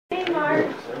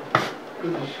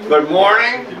Good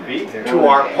morning to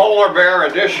our polar bear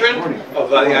edition of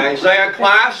the Isaiah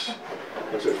class.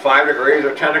 Is it 5 degrees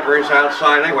or 10 degrees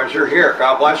outside? Anyways, you're here.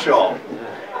 God bless you all.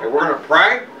 And we're going to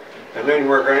pray, and then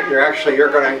you're going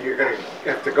to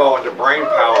have to go into brain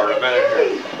power in a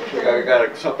minute here. I got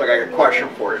a question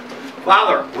for you.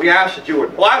 Father, we ask that you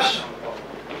would bless,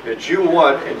 that you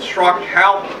would instruct,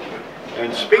 help,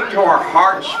 and speak to our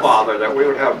hearts, Father, that we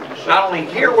would have not only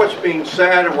hear what's being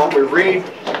said and what we read,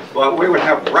 but we would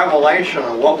have revelation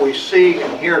of what we see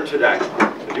and hear today.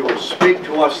 That you would speak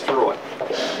to us through it.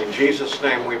 In Jesus'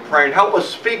 name we pray, and help us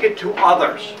speak it to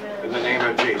others in the name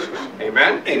of Jesus.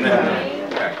 Amen?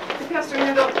 Amen. Okay. Pastor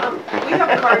Handel, we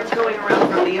have cards going around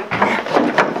for Leah.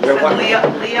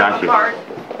 Leah a card.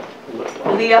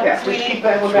 Leah, yeah, Sweetie.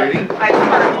 I have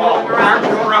cards going around.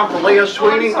 Going around for Leah,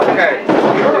 Sweetie? Okay.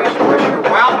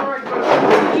 Well.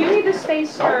 Do you need the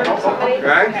space for somebody?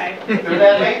 Okay. Okay.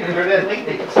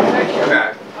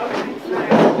 Okay.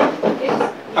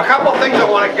 A couple of things I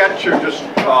want to get to just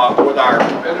with our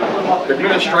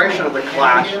administration of the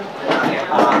class.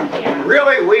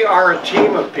 Really, we are a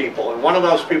team of people, and one of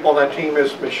those people on that team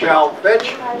is Michelle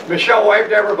Fitch. Michelle, wave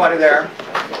to everybody there.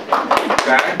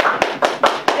 Okay.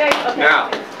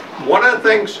 Now, one of the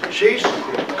things, she's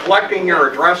collecting your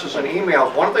addresses and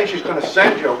emails. One of the things she's going to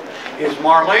send you is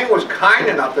Marlene was kind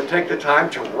enough to take the time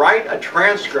to write a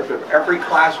transcript of every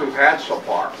class we've had so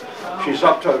far. She's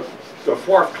up to the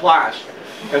 4th class,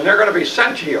 and they're going to be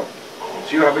sent to you.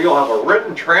 So you'll have a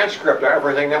written transcript of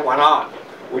everything that went on,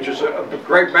 which is a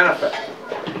great benefit.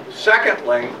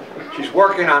 Secondly, she's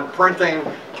working on printing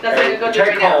a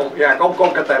take-home. Yeah, go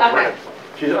get that printed.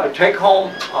 She's a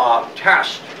take-home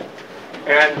test,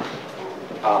 and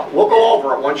we'll go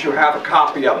over it once you have a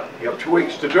copy of it. You have 2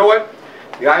 weeks to do it.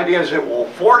 The idea is it will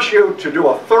force you to do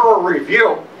a thorough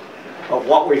review of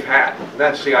what we've had. And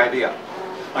that's the idea.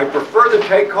 I prefer the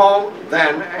take-home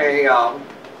than a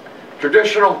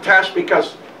traditional test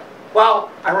because,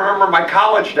 well, I remember my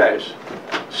college days.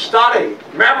 Study,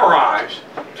 memorize,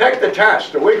 take the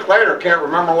test. A week later, can't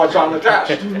remember what's on the test.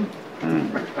 And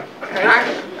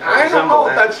I don't know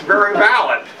if that's very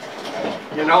valid.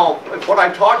 You know, if what I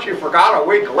taught you forgot a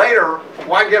week later,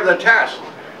 why give the test?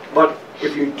 But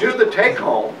if you do the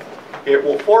take-home, it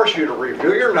will force you to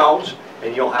review your notes,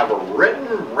 and you'll have a written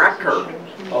record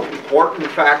of important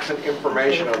facts and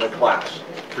information on the class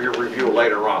for your review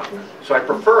later on. So I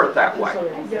prefer it that way.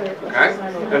 Okay?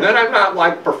 And then I'm not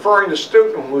like preferring the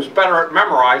student who's better at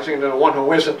memorizing than the one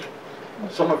who isn't.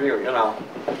 Some of you, you know,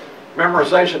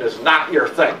 memorization is not your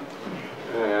thing.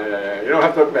 You don't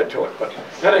have to admit to it, but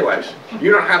anyways,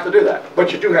 you don't have to do that,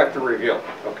 but you do have to review.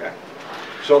 Okay.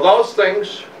 So those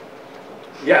things,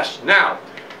 yes. Now,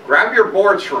 grab your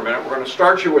boards for a minute. We're going to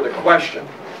start you with a question.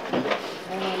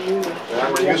 And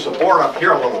I'm going to use the board up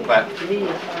here a little bit.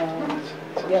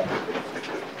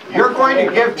 You're going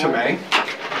to give to me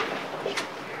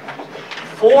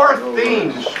 4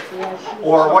 themes,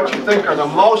 or what you think are the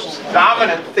most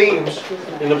dominant themes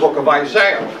in the book of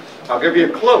Isaiah. I'll give you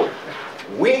a clue.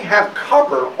 We have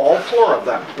covered all 4 of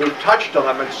them. We've touched on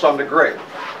them in some degree.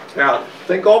 Now,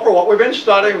 think over what we've been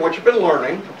studying, what you've been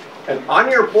learning, and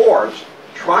on your boards,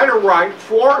 try to write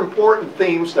 4 important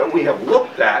themes that we have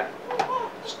looked at.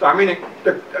 I mean,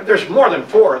 there's more than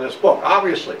 4 in this book,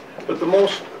 obviously, but the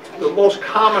most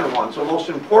common ones, the most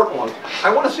important ones.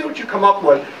 I want to see what you come up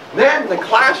with. Then the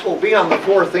class will be on the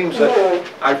 4 themes that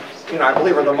I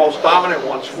believe are the most dominant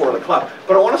ones for the class.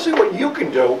 But I want to see what you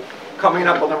can do coming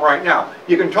up with them right now.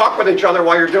 You can talk with each other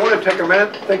while you're doing it. Take a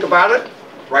minute, think about it,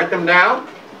 write them down.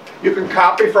 You can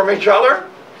copy from each other.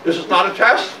 This is not a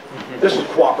test. This is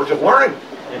cooperative learning.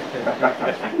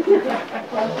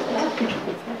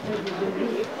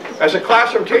 As a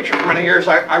classroom teacher for many years,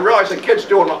 I realized that kids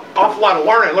do an awful lot of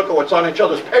learning. Look at what's on each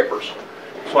other's papers.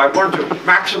 So I've learned to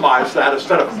maximize that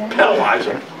instead of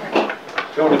penalizing.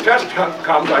 So when the test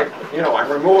comes, I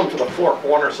remove them to the 4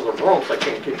 corners of the room so I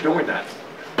can't keep doing that.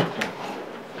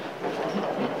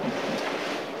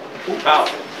 Now,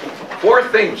 4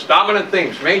 themes, dominant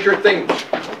themes, major themes,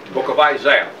 book of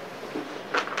Isaiah.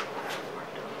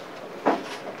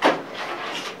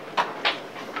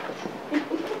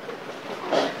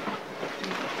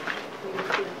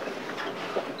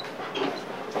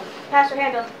 Pastor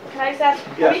Handel, can I just ask,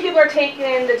 how many people are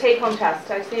taking the take-home test?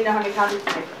 I just need to know how many copies to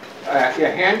take.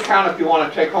 Yeah, hand count if you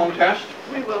want a take-home test.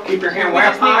 We will. Keep your hand way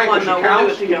up high because you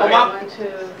count. Keep them up. 1, 2,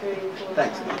 3, 4.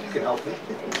 Thanks. You can help me.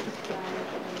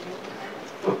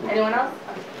 Anyone else?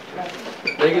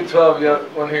 Make it 12. You got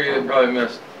one here you probably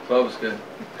missed. 12 is good.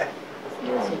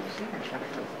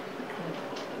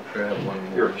 Grab one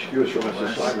more. Your excuse from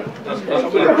this assignment.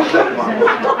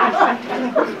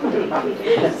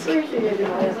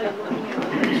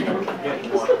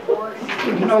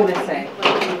 gonna say.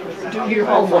 Do your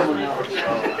homework.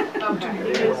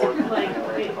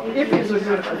 If it's a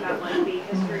good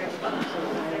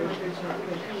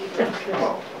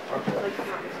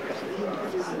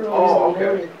Oh,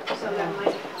 okay.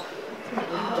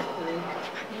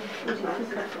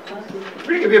 We're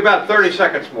gonna give you about 30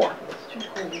 seconds more.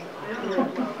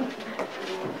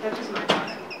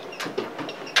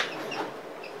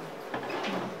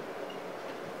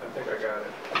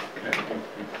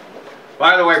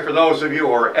 By the way, for those of you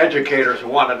who are educators who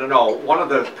wanted to know, one of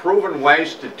the proven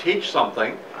ways to teach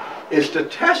something is to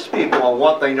test people on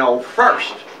what they know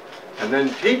first and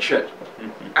then teach it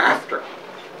after.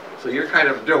 So you're kind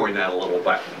of doing that a little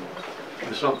bit.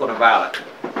 Do something about it.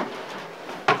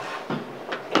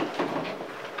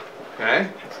 Okay?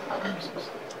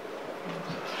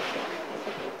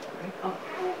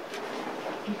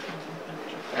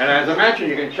 And as I mentioned,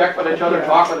 you can check with each other,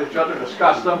 talk with each other,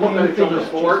 discuss them, look at each other's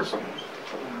boards.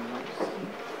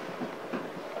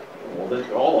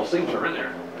 Well, all those things are in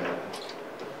there.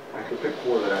 I could pick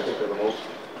four that I think are the most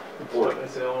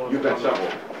important. You've got several.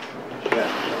 Yeah.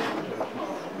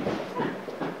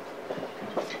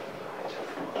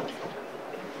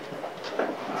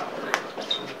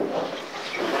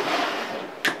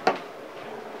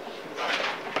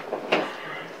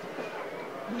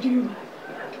 What do you like?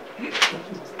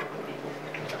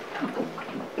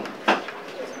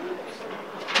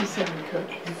 He said we could.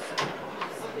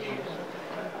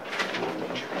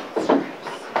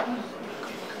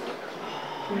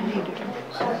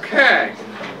 Okay.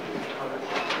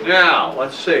 Now,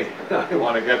 let's see. I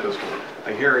want to get this.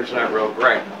 I hear it's not real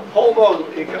great. Hold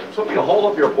those. Some of you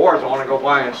hold up your boards. I want to go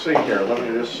by and see here. Let me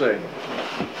just see.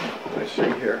 I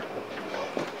see here.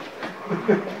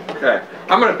 Okay.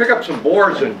 I'm going to pick up some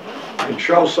boards and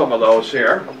show some of those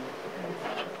here.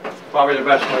 Probably the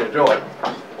best way to do it.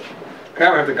 Okay,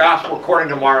 we have the Gospel according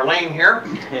to Marlene here.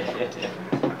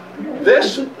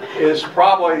 This is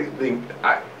probably the,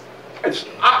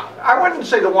 I wouldn't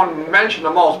say the one mentioned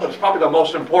the most, but it's probably the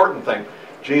most important thing.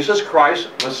 Jesus Christ,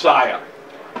 Messiah.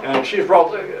 And she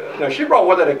wrote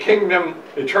with it a kingdom,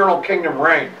 eternal kingdom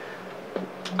reign.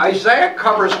 Isaiah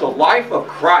covers the life of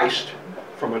Christ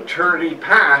from eternity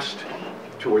past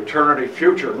to eternity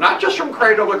future. Not just from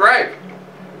cradle to grave,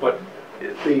 but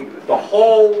the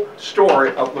whole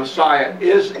story of Messiah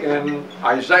is in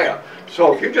Isaiah.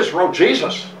 So if you just wrote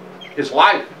Jesus, his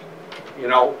life, you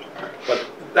know, but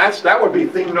that would be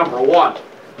theme number one.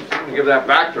 I'm going to give that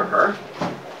back to her.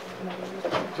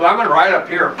 So I'm going to write up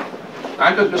here.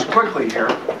 I did this quickly here.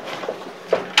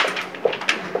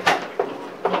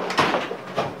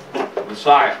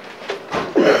 Messiah.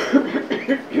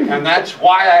 And that's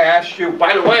why I asked you,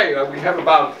 by the way, we have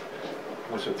about,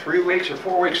 was it 3 weeks or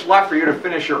 4 weeks left for you to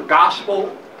finish your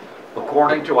gospel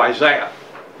according to Isaiah.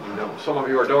 You know, some of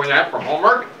you are doing that for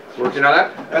homework, working on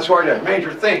that. That's why I did,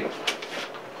 major theme.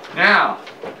 Now,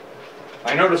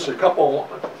 I noticed a couple,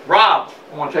 Rob,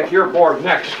 I want to take your board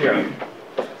next here.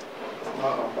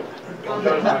 Uh-oh. Don't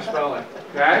judge my spelling,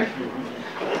 okay?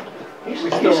 He's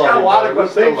got a lot of good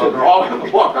things in there, all in the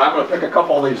book. I'm going to pick a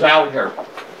couple of these out here.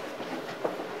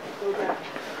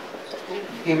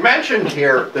 He mentioned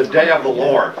here the day of the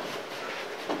Lord.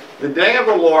 The day of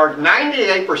the Lord,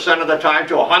 98% of the time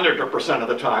to 100% of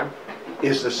the time,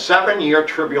 is the 7-year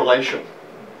tribulation.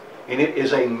 And it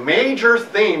is a major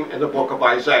theme in the book of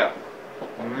Isaiah.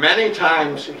 Many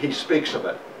times he speaks of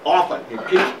it. Often. He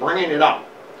keeps bringing it up.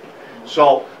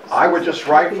 So I would just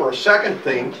write for a second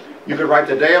theme. You could write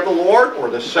the day of the Lord or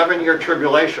the 7-year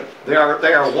tribulation. They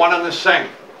are one and the same.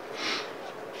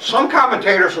 Some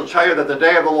commentators will tell you that the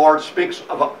day of the Lord speaks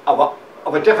of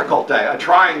a difficult day, a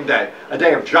trying day, a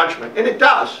day of judgment. And it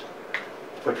does.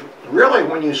 But really,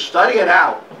 when you study it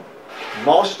out,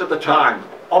 most of the time,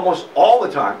 almost all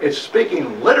the time, it's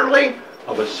speaking literally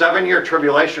of a 7-year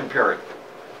tribulation period.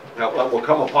 Now, that will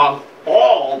come upon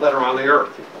all that are on the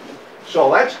earth.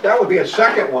 So that would be a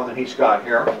second one that he's got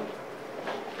here.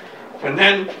 And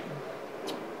then,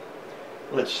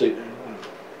 let's see.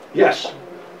 Yes.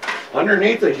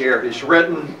 Underneath it here is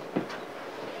written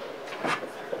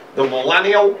the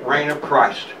millennial reign of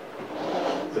Christ,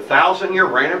 the 1,000-year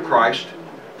reign of Christ,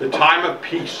 the time of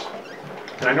peace.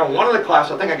 And I know one of the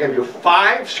classes, I think I gave you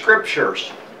 5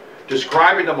 scriptures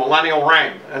describing the millennial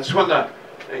reign. That's when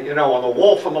when the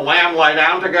wolf and the lamb lie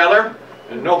down together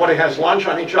and nobody has lunch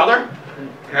on each other.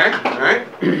 Okay, all right,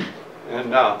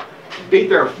 and beat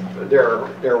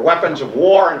their weapons of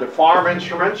war into farm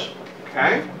instruments.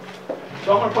 Okay.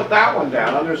 So I'm going to put that one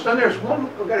down. Then there's one,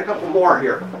 we've got a couple more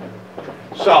here.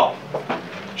 So,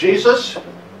 Jesus,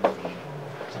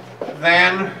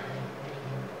 then,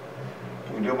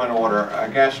 we do them in order. I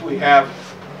guess we have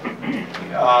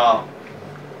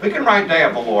we can write Day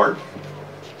of the Lord.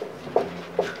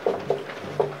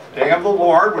 Day of the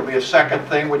Lord would be a second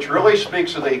thing, which really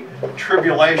speaks of the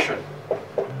tribulation.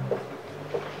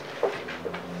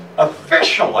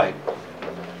 Officially,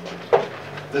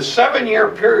 the 7-year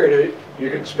period, you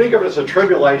can speak of it as a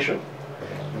tribulation.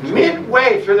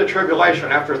 Midway through the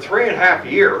tribulation, after 3.5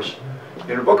 years,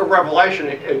 in the book of Revelation,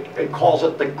 it calls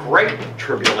it the Great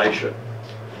Tribulation.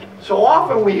 So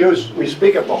often we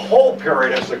speak of the whole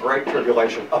period as the Great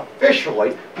Tribulation.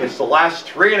 Officially, it's the last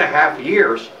 3.5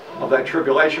 years of that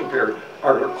tribulation period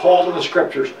are called in the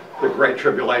scriptures the Great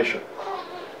Tribulation.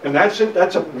 And that's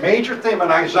a major theme in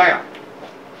Isaiah.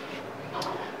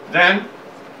 Then,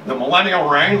 the millennial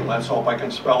reign, let's hope I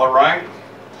can spell it right.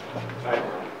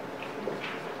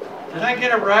 Did I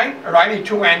get it right? Or do I need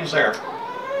 2 N's there? No,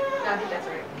 I think that's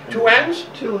right. 2 N's?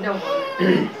 No.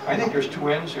 I think there's 2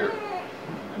 N's here.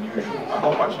 Unusual. I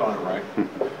hope I saw it right.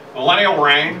 Millennial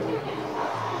reign.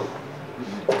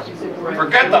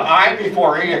 Forget the I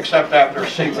before E except after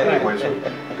C. But anyways,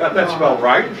 got that spelled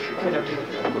right.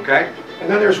 Okay? And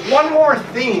then there's one more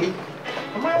theme.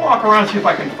 I'm going to walk around and see if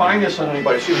I can find this on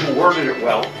anybody, see who worded it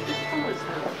well.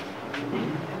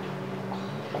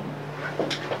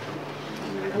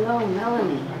 Hello,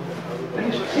 Melanie.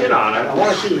 He's in on it. I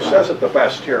want to see who says it the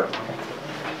best here.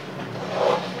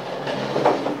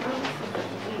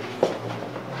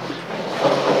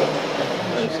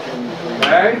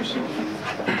 Okay.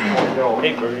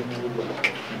 Hey, Bernie.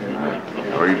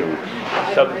 How are you doing?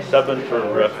 Subbing for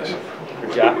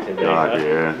Jack today. God, huh?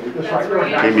 yeah.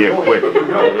 Give me a quick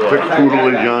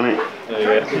tutelage on it.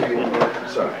 Yeah.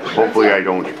 Hopefully I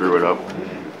don't screw it up.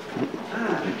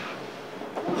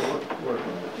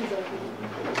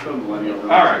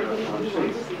 All right.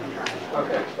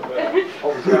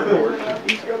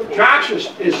 Josh is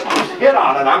hit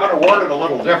on it. I'm going to word it a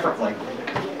little differently.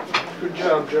 Good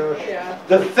job, Josh.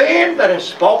 The theme that is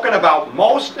spoken about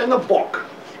most in the book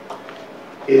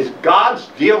is God's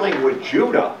dealing with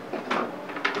Judah,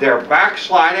 their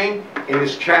backsliding, and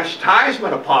his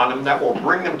chastisement upon them that will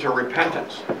bring them to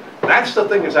repentance. That's the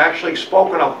thing that's actually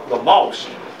spoken of the most.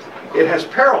 It has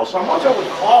perils. Sometimes I would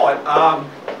call it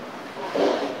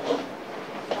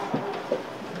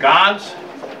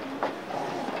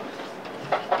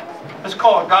let's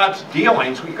call it God's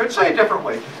dealings. We could say it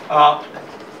differently.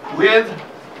 With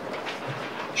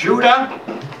Judah,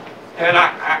 and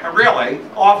I really,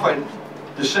 often,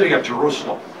 the city of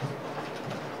Jerusalem.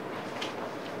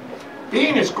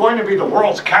 Being it's going to be the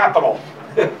world's capital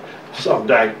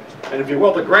someday, and if you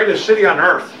will, the greatest city on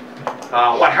earth.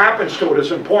 What happens to it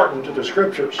is important to the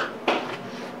scriptures.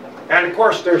 And of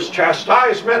course, there's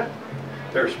chastisement,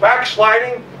 there's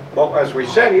backsliding. Well, as we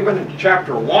said, even in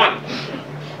chapter 1,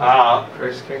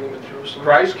 Christ's kingdom in Jerusalem.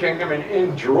 Christ's kingdom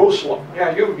in Jerusalem.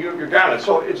 Yeah, you got it.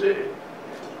 So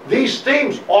these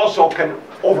themes also can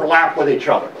overlap with each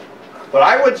other. But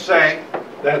I would say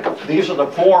that these are the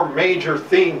 4 major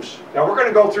themes. Now we're going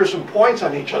to go through some points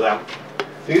on each of them.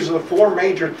 These are the 4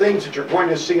 major things that you're going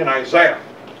to see in Isaiah.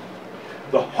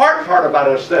 The hard part about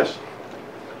it is this.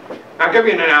 I'll give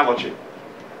you an analogy.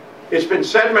 It's been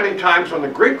said many times when the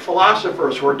Greek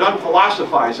philosophers were done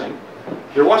philosophizing,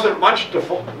 there wasn't much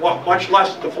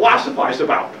less to philosophize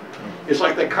about. It's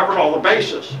like they covered all the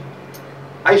bases.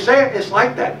 Isaiah is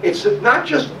like that. It's not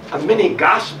just a mini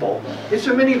gospel, it's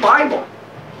a mini Bible.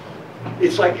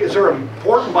 It's like, is there an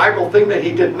important Bible thing that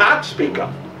he did not speak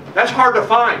of? That's hard to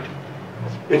find.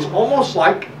 It's almost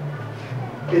like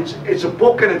it's a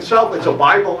book in itself, it's a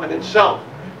Bible in itself.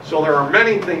 So there are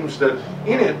many things that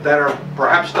in it that are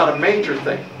perhaps not a major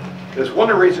thing. It's one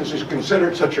of the reasons he's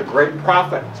considered such a great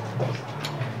prophet.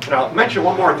 And I'll mention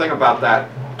one more thing about that.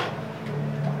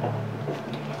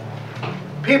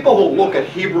 People who look at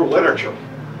Hebrew literature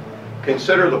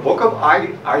consider the book of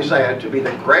Isaiah to be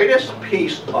the greatest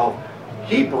piece of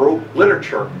Hebrew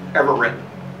literature ever written.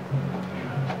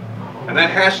 And that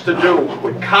has to do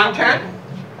with content,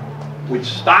 with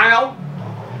style,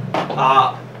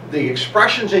 the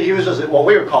expressions he uses, what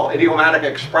we would call idiomatic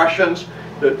expressions,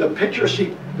 the pictures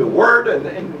the word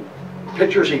and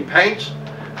pictures he paints,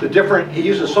 he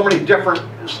uses so many different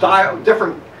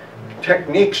different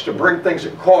techniques to bring things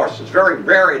across. It's very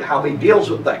varied how he deals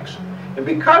with things. And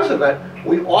because of it,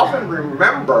 we often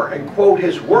remember and quote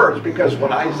his words, because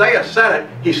when Isaiah said it,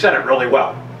 he said it really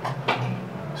well.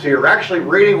 So you're actually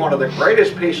reading one of the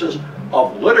greatest pieces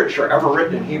of literature ever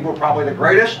written in Hebrew, probably the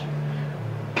greatest.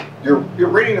 You're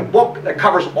reading a book that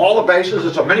covers all the bases.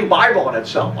 It's a mini Bible in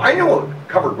itself. I knew it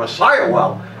covered Messiah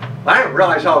well, but I didn't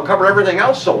realize how it covered everything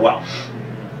else so well.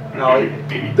 Now,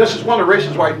 this is one of the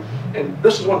reasons why, and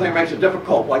this is one thing that makes it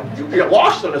difficult, like you get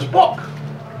lost in this book.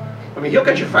 I mean, he'll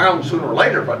get you found sooner or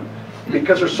later, but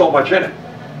because there's so much in it.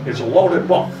 It's a loaded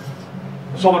book.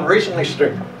 Someone recently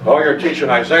said, oh, you're teaching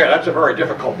Isaiah, that's a very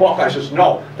difficult book. I says,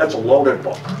 no, that's a loaded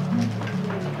book.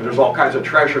 And there's all kinds of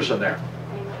treasures in there.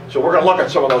 So we're going to look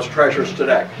at some of those treasures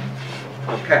today.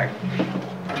 Okay.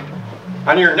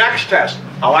 On your next test,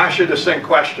 I'll ask you the same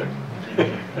question.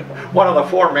 One of the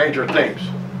 4 major themes.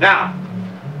 Now,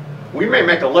 we may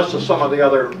make a list of some of the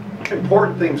other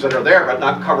important themes that are there, but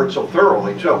not covered so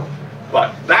thoroughly, too.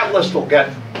 But that list will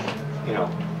get, you know,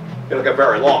 it'll get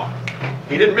very long.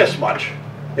 He didn't miss much,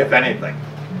 if anything.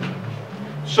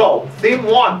 So, theme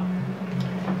 1.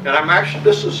 And I'm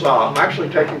actually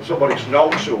taking somebody's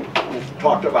notes who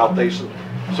talked about these,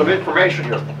 some information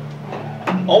here.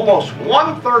 Almost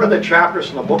 1/3 of the chapters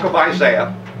in the book of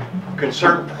Isaiah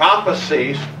concern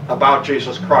prophecies about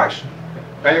Jesus Christ.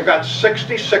 Now you've got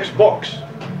 66 books.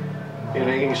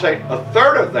 And you say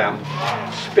 1/3 of them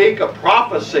speak of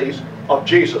prophecies of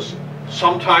Jesus,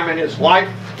 sometime in his life,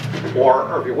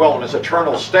 or if you will, in his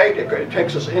eternal state. It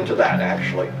takes us into that,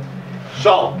 actually.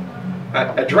 So,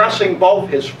 addressing both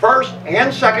his first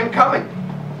and second coming.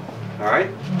 All right?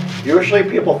 Usually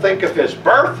people think of his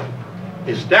birth,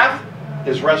 his death,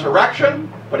 his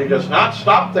resurrection, but he does not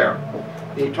stop there.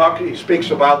 He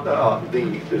speaks about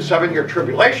the 7-year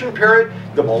tribulation period,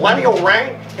 the millennial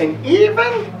reign, and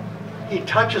even he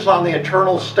touches on the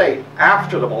eternal state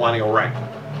after the millennial reign.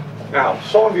 Now,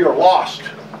 some of you are lost.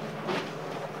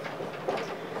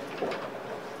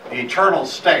 The eternal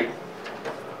state.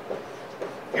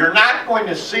 You're not going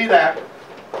to see that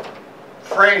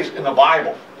phrase in the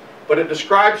Bible, but it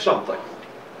describes something.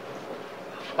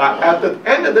 At the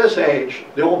end of this age,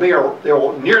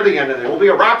 near the end of it, there will be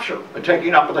a rapture, a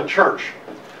taking up of the church.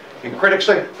 And critics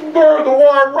say, the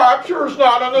word rapture is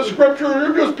not in the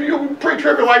scripture, you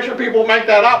pre-tribulation people make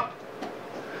that up.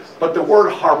 But the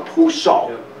word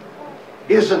harpuso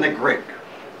is in the Greek.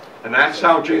 And that's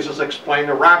how Jesus explained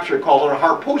the rapture. He called it a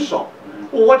harpuso.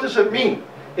 Well, what does it mean?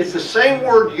 It's the same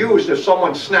word used if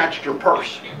someone snatched your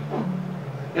purse.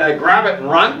 You know, they grab it and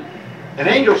run. An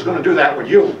angel's going to do that with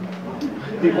you.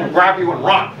 He will grab you and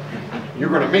run. You're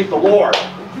going to meet the Lord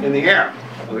in the air.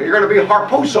 You're going to be a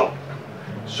harpuso.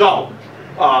 So,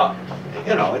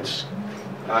 you know, it's,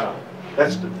 I don't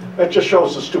know, that just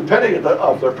shows the stupidity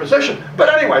of their position. But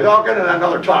anyway, I'll get into that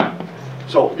another time.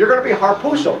 So, you're going to be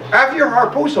harpuso. After you're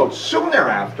harpuso, soon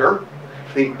thereafter,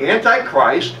 the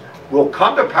Antichrist will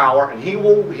come to power, and he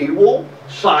will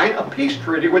sign a peace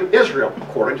treaty with Israel,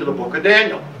 according to the book of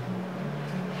Daniel.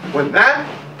 When that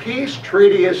peace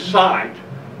treaty is signed,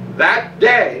 that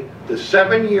day, the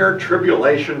 7-year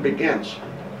tribulation begins.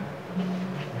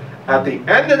 At the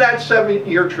end of that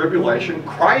 7-year tribulation,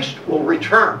 Christ will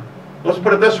return. Let's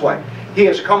put it this way. He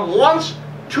has come once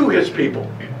to his people.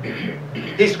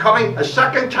 He's coming a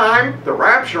second time, the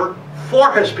rapture,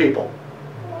 for his people.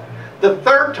 The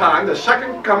third time, the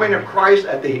second coming of Christ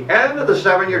at the end of the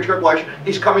 7-year tribulation,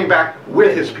 he's coming back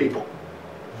with his people.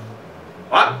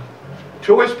 What?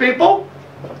 To his people?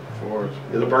 For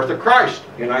The birth of Christ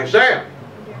in Isaiah.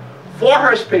 For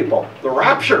his people, the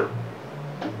rapture.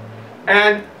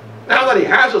 And now that he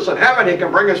has us in heaven, he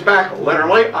can bring us back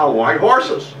literally on white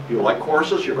horses. If you like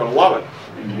horses, you're going to love it.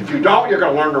 If you don't, you're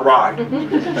going to learn to ride.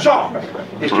 So,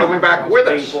 he's coming back with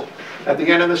us at the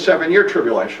end of the 7-year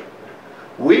tribulation.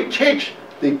 We teach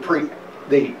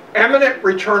the imminent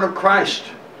return of Christ,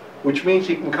 which means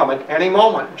he can come at any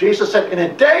moment. Jesus said, in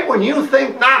a day when you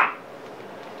think not.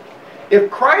 If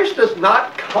Christ does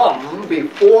not come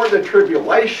before the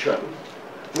tribulation,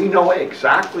 we know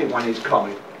exactly when he's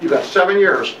coming. You've got 7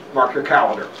 years, mark your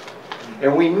calendar.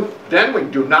 And then we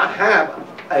do not have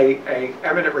a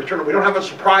imminent return. We don't have a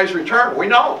surprise return. We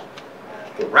know.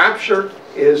 The rapture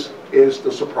is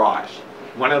the surprise,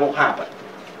 when it'll happen.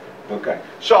 Okay,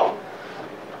 so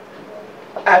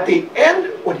at the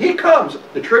end, when he comes,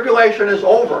 the tribulation is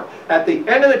over. At the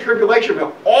end of the tribulation,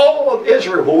 all of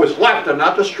Israel who is left and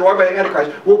not destroyed by the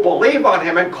Antichrist will believe on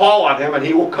him and call on him, and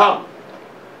he will come.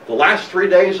 The last 3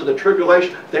 days of the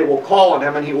tribulation, they will call on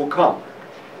him and he will come.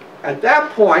 At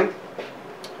that point,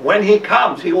 when he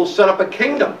comes, he will set up a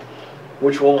kingdom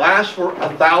which will last for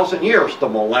 1,000 years, the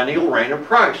millennial reign of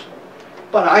Christ.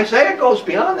 But Isaiah goes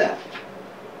beyond that.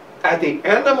 At the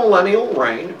end of millennial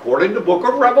reign, according to the book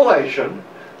of Revelation,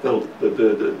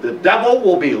 the devil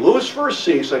will be loose for a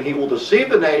season. He will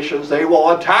deceive the nations. They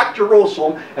will attack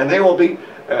Jerusalem, and they will be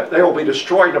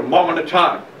destroyed in a moment of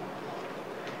time.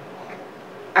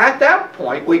 At that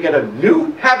point, we get a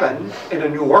new heaven and a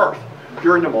new earth.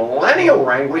 During the millennial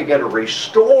reign, we get a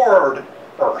restored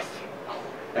earth.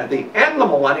 At the end of the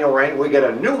millennial reign, we get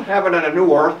a new heaven and a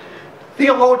new earth.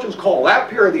 Theologians call that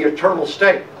period the eternal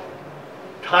state.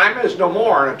 time is no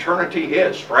more and eternity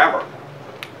is forever.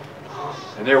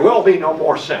 And there will be no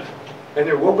more sin. And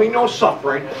there will be no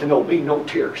suffering, and there will be no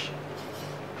tears.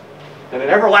 And an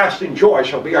everlasting joy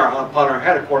shall be upon our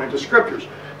head according to Scriptures.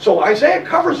 So Isaiah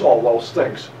covers all those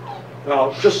things.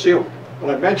 Now, just see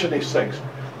when I mention these things.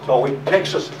 So he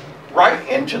takes us right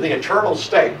into the eternal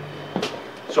state.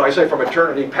 So I say from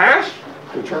eternity past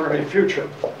to eternity future.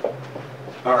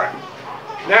 All right.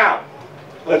 Now,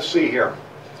 let's see here.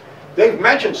 They've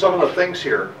mentioned some of the things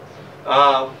here.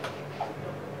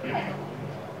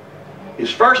 His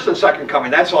first and second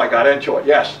coming, that's how I got into it,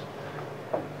 yes.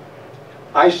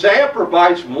 Isaiah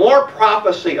provides more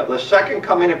prophecy of the second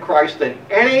coming of Christ than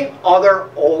any other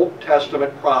Old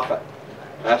Testament prophet.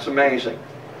 That's amazing.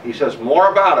 He says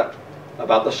more about it,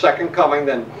 about the second coming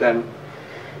than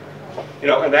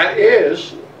and that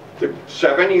is the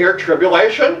 7-year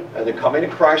tribulation and the coming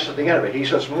of Christ at the end of it. He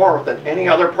says more than any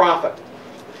other prophet.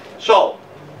 So,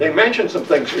 they mention some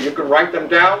things here. You can write them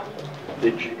down.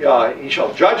 He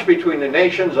shall judge between the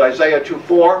nations, Isaiah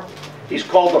 2:4. He's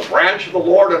called the branch of the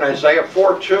Lord in Isaiah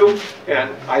 4:2 and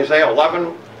Isaiah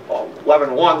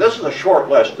 11:1. This is a short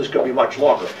list. This could be much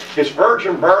longer. His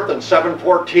virgin birth in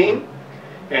 7:14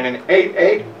 and in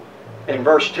 8:8 in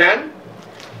verse 10.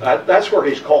 That's where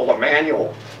he's called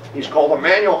Emmanuel. He's called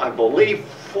Emmanuel, I believe,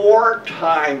 4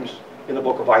 times in the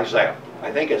book of Isaiah.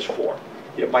 I think it's 4.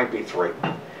 It might be 3.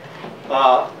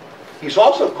 He's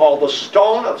also called the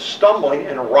stone of stumbling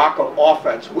and a rock of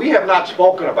offense. We have not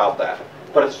spoken about that,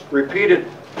 but it's repeated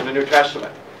in the New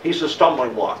Testament. He's a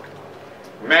stumbling block.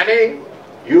 Many,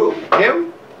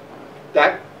 him,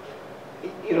 that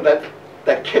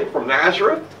kid from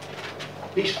Nazareth,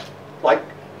 he's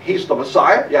the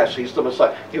Messiah? Yes, he's the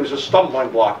Messiah. He was a stumbling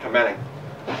block to many.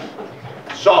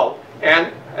 So,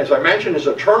 and as I mentioned, his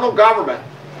eternal government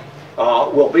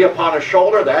will be upon his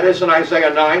shoulder. That is in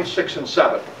Isaiah 9, 6, and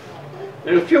 7.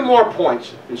 And a few more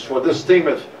points is for this theme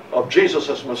of Jesus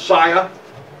as Messiah,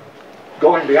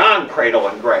 going beyond cradle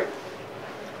and grave.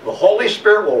 The Holy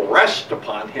Spirit will rest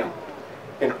upon him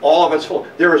in all of its full.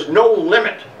 There is no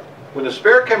limit. When the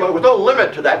Spirit came out, there was no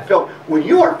limit to that fill. When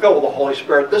you are filled with the Holy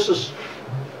Spirit, there's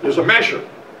a measure.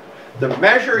 The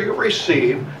measure you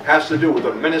receive has to do with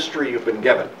the ministry you've been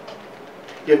given.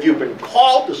 If you've been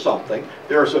called to something,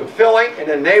 there is a filling and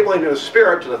enabling of the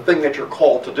Spirit to the thing that you're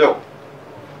called to do.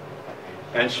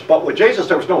 But with Jesus,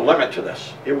 there was no limit to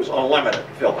this. It was unlimited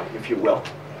filling, if you will.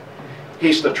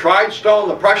 He's the tried stone,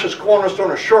 the precious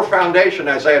cornerstone, a sure foundation,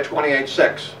 Isaiah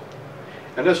 28:6.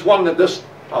 And this one that this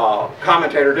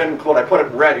commentator didn't include, I put it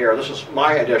in red here. This is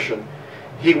my edition.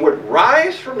 He would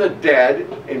rise from the dead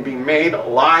and be made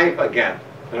alive again.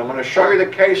 And I'm going to show you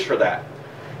the case for that.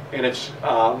 And it's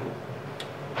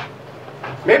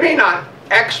maybe not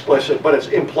explicit, but it's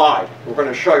implied. We're going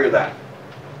to show you that.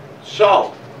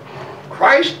 So,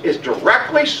 Christ is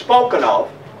directly spoken of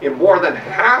in more than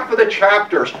half of the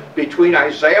chapters between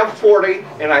Isaiah 40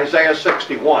 and Isaiah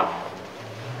 61.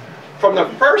 From the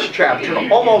first chapter,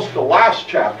 almost the last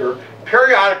chapter,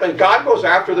 periodically God goes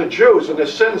after the Jews and the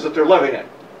sins that they're living in.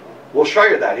 We'll show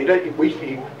you that.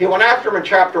 He went after them in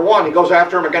chapter 1. He goes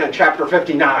after them again in chapter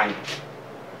 59.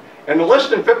 And the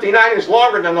list in 59 is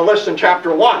longer than the list in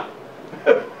chapter 1.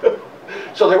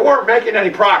 So they weren't making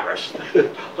any progress.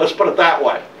 Let's put it that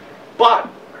way. But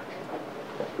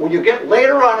when you get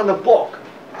later on in the book,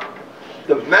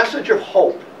 the message of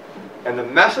hope and the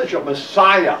message of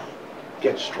Messiah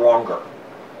gets stronger.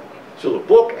 So the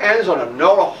book ends on a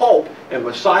note of hope, and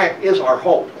Messiah is our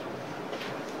hope.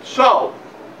 So,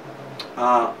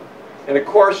 and of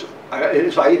course,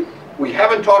 we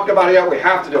haven't talked about it yet, we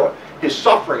have to do it. His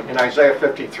suffering in Isaiah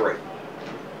 53.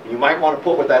 You might want to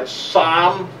put with that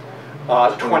Psalm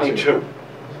 22.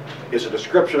 Is a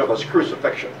description of his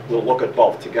crucifixion. We'll look at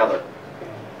both together.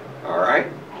 All right?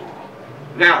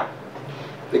 Now,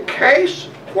 the case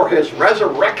for his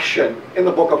resurrection in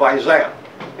the book of Isaiah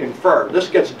inferred. This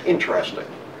gets interesting.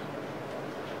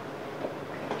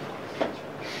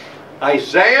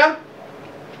 Isaiah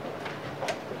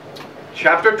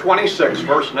chapter 26,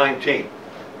 verse 19.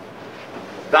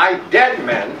 Thy dead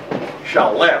men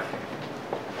shall live.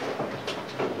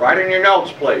 Write in your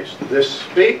notes, please. This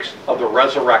speaks of the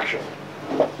resurrection.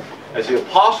 As the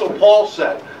Apostle Paul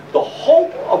said, the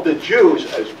hope of the Jews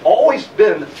has always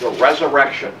been the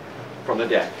resurrection from the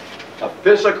dead. A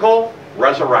physical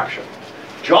resurrection.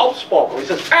 Job spoke. He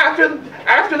says, after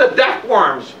the death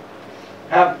worms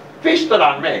have feasted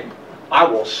on me, I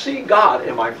will see God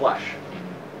in my flesh.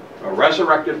 A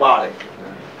resurrected body.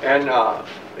 And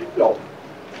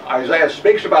Isaiah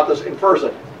speaks about this in verse,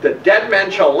 the dead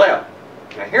men shall live.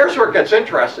 Now here's where it gets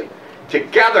interesting.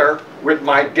 Together with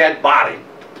my dead body.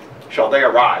 shall they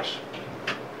arise.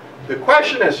 The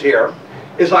question is here,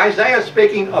 is Isaiah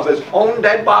speaking of his own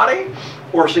dead body,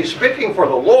 or is he speaking for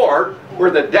the Lord,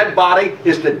 where the dead body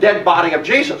is the dead body of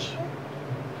Jesus?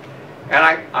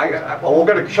 And well, we're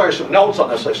going to show you some notes on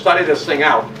this. I studied this thing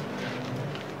out.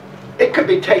 It could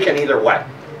be taken either way.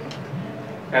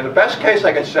 And the best case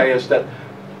I could say is that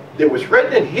it was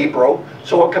written in Hebrew,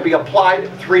 so it could be applied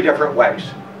 3 different ways.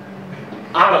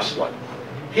 Honestly.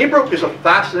 Hebrew is a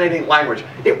fascinating language.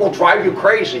 It will drive you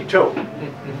crazy, too.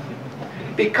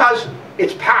 Because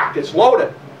it's packed, it's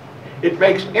loaded. It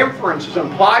makes inferences,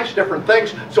 implies different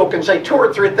things, so it can say 2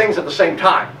 or 3 things at the same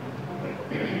time.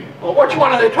 Well, which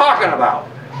one are they talking about?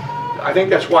 I think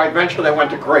that's why eventually they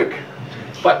went to Greek.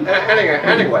 But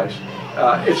anyways,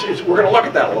 we're going to look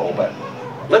at that a little bit.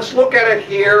 Let's look at it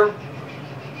here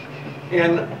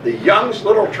in the Young's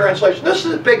Literal Translation. This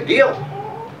is a big deal.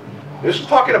 This is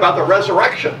talking about the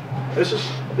resurrection. This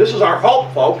is our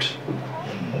hope, folks.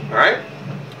 All right?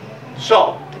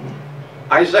 So,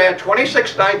 Isaiah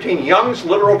 26:19, Young's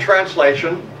Literal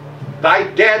Translation, thy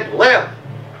dead live.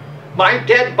 My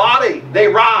dead body, they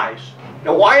rise.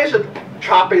 Now, why is it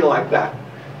choppy like that?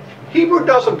 Hebrew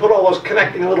doesn't put all those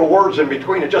connecting little words in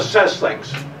between. It just says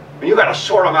things. And you got to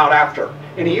sort them out after.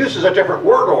 And he uses a different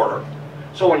word order.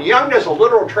 So when Young does a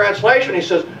literal translation, he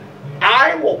says,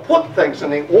 I will put things in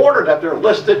the order that they're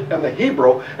listed in the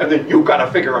Hebrew, and then you've got to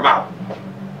figure them out.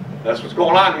 That's what's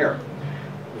going on here.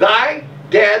 Thy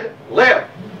dead live.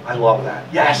 I love that.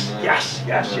 Yes, yes,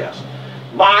 yes, yes.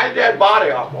 My dead body.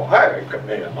 Well, hey,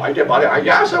 my dead body.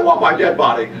 Yes, I want my dead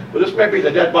body. But this may be the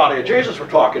dead body of Jesus we're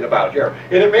talking about here.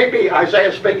 And it may be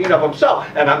Isaiah speaking of himself,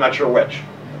 and I'm not sure which.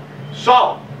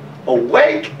 So,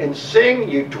 awake and sing,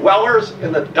 you dwellers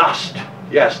in the dust.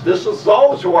 Yes, this is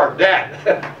those who are dead.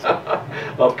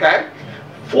 Okay?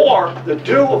 For the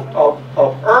dew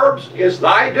of herbs is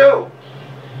thy dew,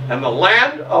 and the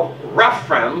land of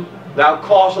Rephaim thou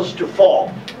causest to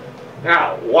fall.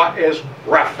 Now, what is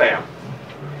Rephaim?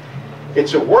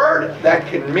 It's a word that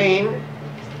can mean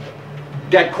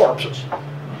dead corpses.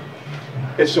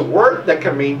 It's a word that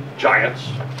can mean giants.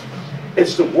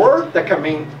 It's the word that can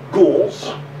mean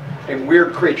ghouls and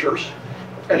weird creatures.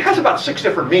 It has about 6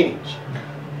 different meanings.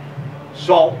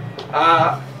 So,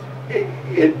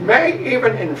 it may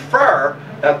even infer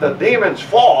that the demons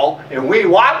fall and we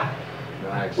what?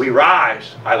 Nice. We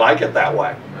rise. I like it that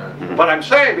way. But I'm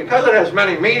saying because it has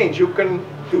many meanings, you can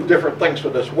do different things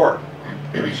with this word.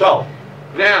 So,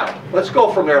 now, let's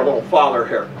go from there a little farther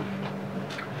here.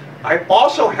 I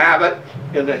also have it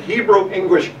in the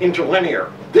Hebrew-English interlinear.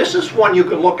 This is one you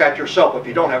can look at yourself if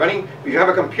you don't have any, if you have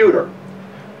a computer.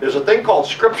 There's a thing called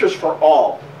Scriptures for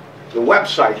All, the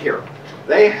website here.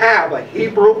 They have a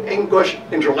Hebrew-English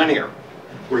interlinear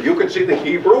where you can see the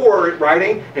Hebrew word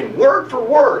writing and word for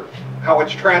word how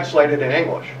it's translated in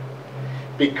English.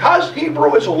 Because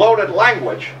Hebrew is a loaded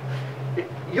language,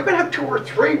 you can have 2 or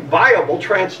 3 viable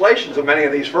translations of many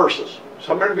of these verses.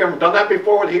 Some of you have done that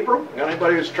before with Hebrew?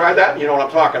 Anybody who's tried that? You know what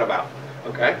I'm talking about.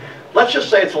 Okay? Let's just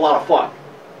say it's a lot of fun.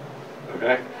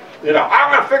 Okay? You know,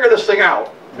 I'm going to figure this thing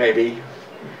out, maybe.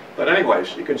 But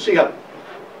anyways, you can see how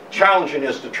challenging it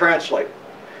is to translate.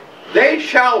 They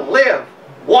shall live,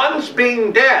 ones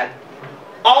being dead,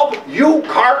 of you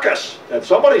carcass. That's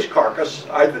somebody's carcass.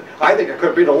 I think it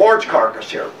could be the Lord's carcass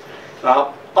here.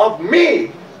 Of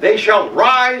me they shall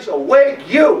rise, awake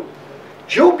you,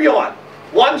 jubilant,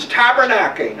 one's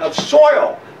tabernacling of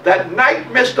soil, that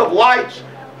night mist of lights,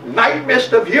 night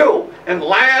mist of you, and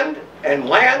land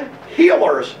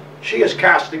healers she is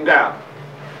casting down.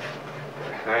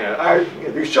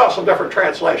 You saw some different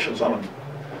translations of it.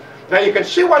 Now you can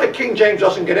see why the King James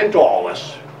doesn't get into all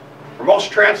this. Or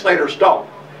most translators don't.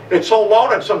 It's so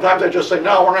loaded sometimes they just say,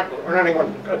 no, we're not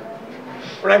even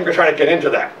going to try to get into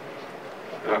that.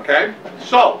 Okay?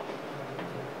 So,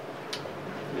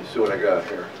 let me see what I got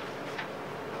here.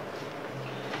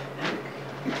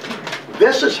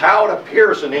 This is how it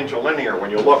appears in interlinear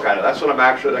when you look at it. That's what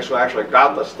that's what I actually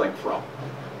got this thing from.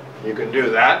 You can do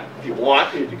that if you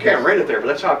want. You can't read it there, but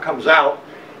that's how it comes out.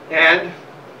 And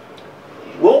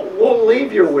we'll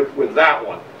leave you with that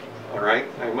one. All right?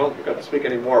 I won't going to speak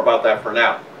any more about that for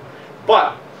now.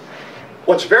 But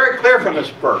what's very clear from this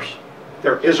verse,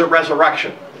 there is a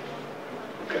resurrection.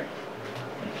 Okay.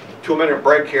 2-minute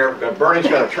break here. Bernie's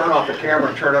got to turn off the camera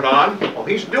and turn it on. Well,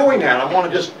 he's doing that. I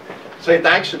want to just say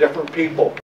thanks to different people.